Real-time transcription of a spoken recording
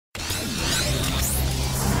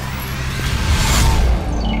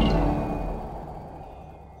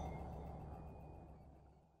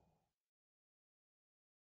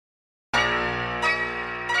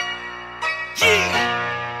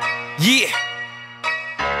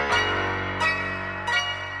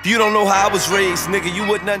If you don't know how I was raised, nigga, you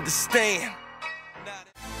wouldn't understand.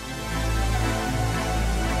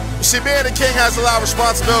 See, being a king has a lot of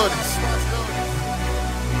responsibilities.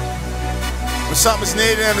 When something's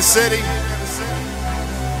needed in the city,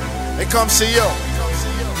 it comes to you.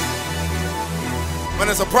 When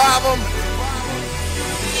there's a problem,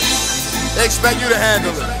 they expect you to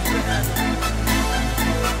handle it.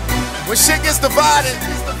 When shit gets divided,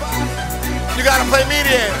 you gotta play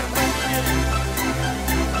mediator.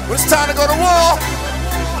 When it's time to go to war,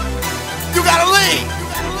 you gotta lead.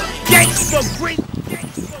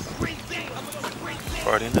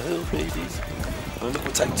 Party in the hood, baby. Look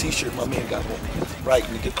what type of t-shirt my man got on. Right,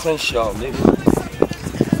 nigga, clench y'all, nigga.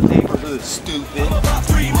 Neighborhood, stupid. About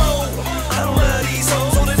 3 more. I don't love these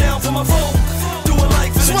hoes, hold it down for my folk. Doing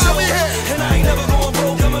life for the show, and I ain't never going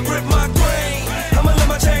broke. I'ma grip my grain, I'ma let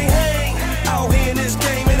my chain hang. Out here in this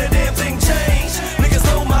game, and a damn thing changed. Niggas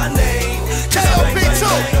know my name. K.O.P.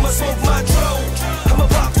 I'ma smoke my throat. I'ma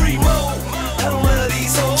pop 3 more. I don't love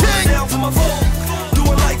these hoes, hold it down for my folk.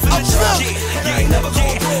 Doing life for the show, yeah, I ain't never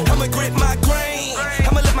going broke. I'ma grip my grain,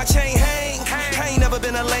 I'ma let my chain hang. I ain't never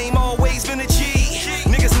been a lame, always been a G.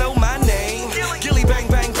 Niggas know my name. Gillie bang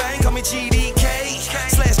bang bang, call me GDK.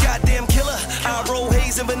 Slash goddamn killer. I roll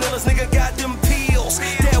haze and vanillas, nigga got them peels.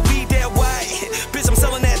 That weed, that white. Bitch, I'm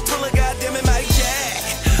selling that thriller, goddamn it, my jack.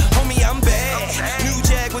 Homie, I'm bad. New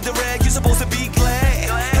jag with the rag, you supposed to be glad.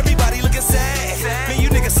 Everybody looking sad. Man, you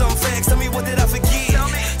niggas some facts. Tell me what did I forget?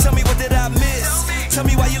 Tell me what did I miss? Tell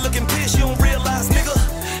me why you looking pissed, you don't realize, nigga.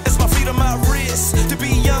 It's my feet on my wrist. To be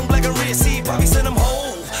young, black and red, see, Poppy send them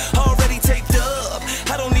home. Already taped up.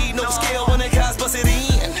 I don't need no scale when the cops bust it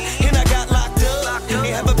in. And I got locked up.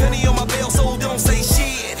 Ain't have a penny on my bail, so don't say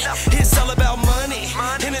shit. It's all about money,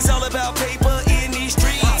 and it's all about paper in these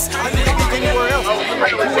streets. I didn't think anywhere else.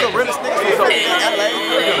 Who the realest niggas in LA?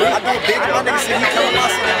 I do big. My niggas see me coming my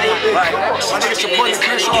city. My niggas supporting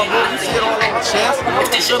Crenshaw. You see it all on my chest.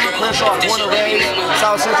 Sugar Crenshaw, Warner Ray,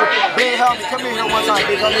 South Central. Big help me. Come in here one time,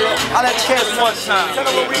 big. Come here. I let the cats one time. Tell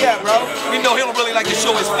them where we at, bro. You know he don't really like to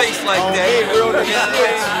show his face like that. Hey, real nigga.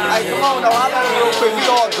 Hey, come on, though. I let him real quick. We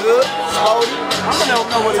all good. Slowly. I'm gonna let him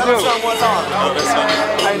know what to do. Tell him one time.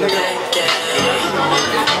 Hey, nigga.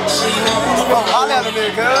 I let him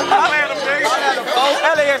in, cuz. I let him, nigga. I let him, folks.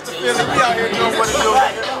 LAX to Philly. We out here doing what it do.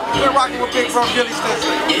 We're rocking with Big Bro Gillie since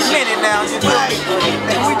a minute now. You know?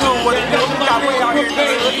 And we doing what it do. We got way out here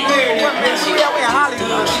doing what it do. We out here in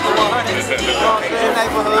Hollywood. 100. You know what I'm saying?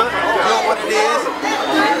 Neighborhood. Doing what it is.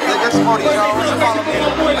 That's 40 years old. Follow me.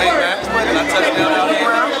 Hey, man. When I touch down out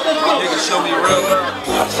here, niggas show me real love.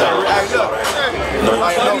 Hey, look.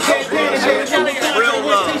 Real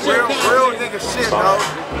love. Real nigga shit, dog.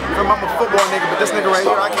 I'm a football nigga, but this nigga right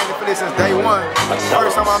here, I came to Philly since day one.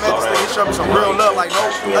 First time I met this nigga, he showed me some real love, like no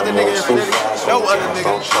other nigga in Philly, no other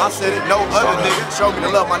nigga. I said it, no other nigga showed me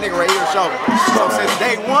the love my nigga right here showed me. So since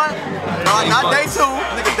day one, not day 2,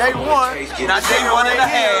 nigga, day 1, not day 1 and a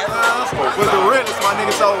half, was the realest, my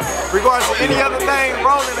nigga. So regardless of any other thing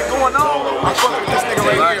rolling and going on, I'm fucking with this nigga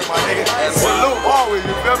right here, my nigga. Salute always,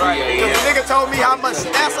 you feel me? Cause the nigga told me how much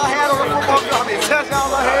stats I had on the football field, how many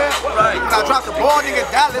touchdowns I had. When I dropped the ball, nigga,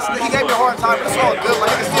 Dallas, he gave me a hard time, but it's all good. My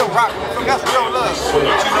nigga still rocking. That's real love. But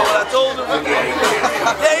you know what I told him?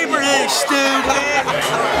 Neighborhood, stupid.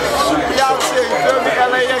 We out here, you feel me?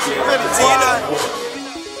 LAX Infinity.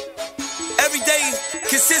 Every day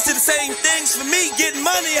consists of the same things for me. Getting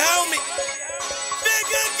money, homie.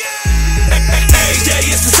 Figga gang. Every day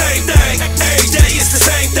is the same thing. Every day is the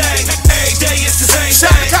same thing. Every day is the same thing.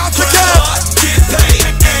 Shout out to God. Get paid.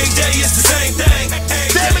 Every day is the same thing.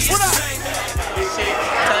 Damn it, what up?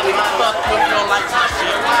 Tell me, fuck if you don't like my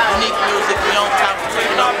shit. Unique music, we don't top of it,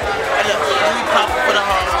 you know. Hey, look, we pop for the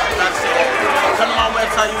hard, like I said. Come to my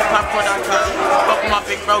website, upopcore.com. Fuck with my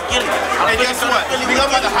big bro, Gillie. Hey, guess what? We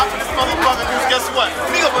about to hop in this motherfucker, dude. Guess what?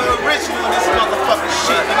 We gonna be original in this motherfucking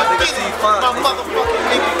shit, nigga. Gillie, my motherfucking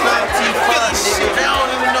nigga, man. Gillie shit. They don't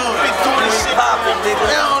even know. Been doing this shit.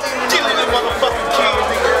 They don't even Gillie, the motherfucking kid,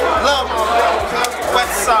 nigga. Love my bro,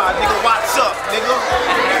 West side, nigga. Watch up, nigga.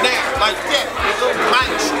 Now, like that, nigga.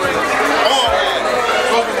 Mind straight. All that.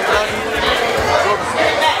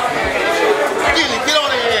 Gillie, get on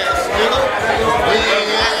their ass, nigga.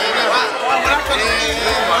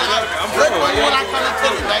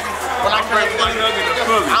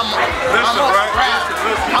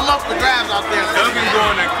 I'm off the grabs out there. Y'all been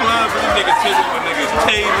going to clubs and niggas taking my niggas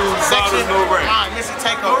tables, bottles, no rent. Alright, Mr.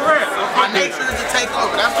 Takeover. My nature is to take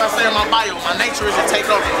over. That's what I say in my bio. My nature is to take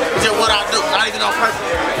over. It's just what I do. Not even on purpose.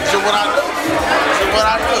 It's just what I do. It's just what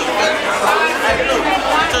I do. Hey, Luke,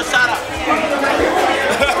 just shout out.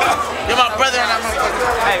 You're my brother and I'm my brother.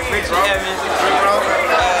 Hey, Richard Evans,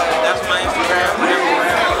 bro.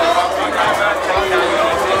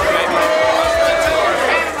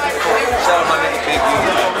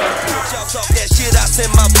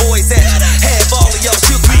 and my boys at? Have all of y'all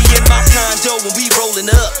shook me in my condo when we rolling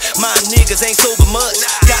up. My niggas ain't sober much.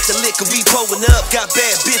 Got the liquor, we pulling up. Got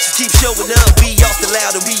bad bitches keep showing up. We off the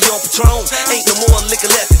loud and we on Patron. Ain't no more liquor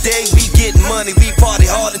left today. We getting money, we party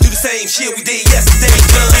hard and do the same shit we did yesterday.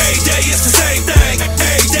 Every day it's the same thing.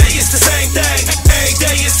 Every day it's the same thing. Every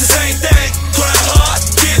day it's the same thing. Grind hard,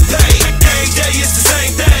 get paid. Every day it's the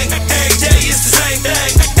same thing. Every day it's the same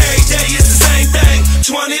thing. Every day it's the same thing.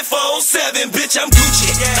 24/7, bitch, I'm Gucci.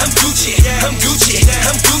 I'm Gucci. I'm Gucci.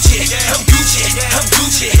 I'm Gucci. I'm Gucci. I'm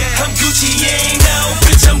Gucci. I'm Gucci. You ain't know,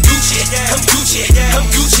 bitch, I'm Gucci. I'm Gucci. I'm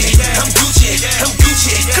Gucci. I'm Gucci. I'm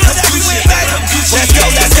Gucci. Good everywhere, baby. I'm Gucci. Let's go,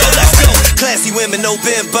 let's go, let's go. Classy women, no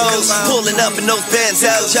bimbos. Pulling up in those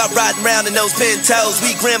Benzos. Y'all riding around in those Pintos.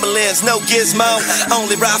 We gremlins, no gizmo.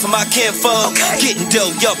 Only ride for my kinfolk. Getting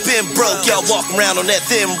dope, y'all been broke. Y'all walking around on that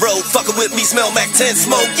thin road. Fucking with me, smell Mac 10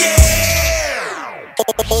 smoke. Yeah!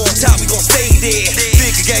 On top, we gon' stay there.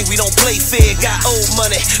 Figga gang, we don't play fair. Got old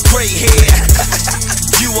money, gray hair.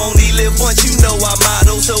 You only live once, you know our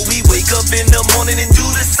motto. So we wake up in the morning and do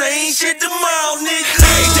the same shit tomorrow, nigga.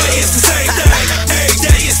 Every day it's the same thing. Every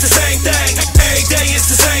day it's the same thing. Every day it's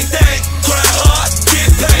the same thing. Grind hard, get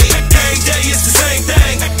paid. Every day it's the same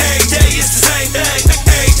thing. Every day it's the same thing.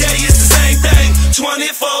 Every day it's the same thing.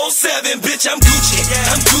 24/7, bitch, I'm Gucci.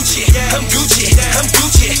 I'm Gucci. I'm Gucci. I'm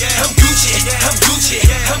Gucci. I'm Gucci. I'm Gucci.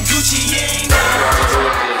 I'm Gucci. Yeah.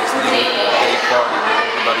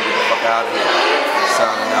 Everybody get the fuck out of here.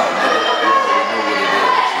 Signing out, nigga. You already know what it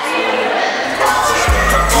is. You feel me?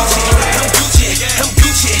 I'm Gucci. I'm Gucci. I'm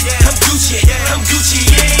Gucci. I'm Gucci. I'm Gucci.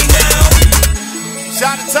 Yeah, now.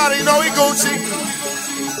 Shout to Tyler, you know he Gucci.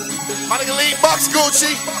 My nigga Lee Bucks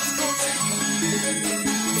Gucci.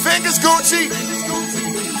 Fingers Gucci.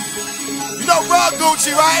 You know Rug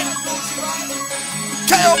Gucci, right?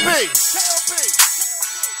 KOP.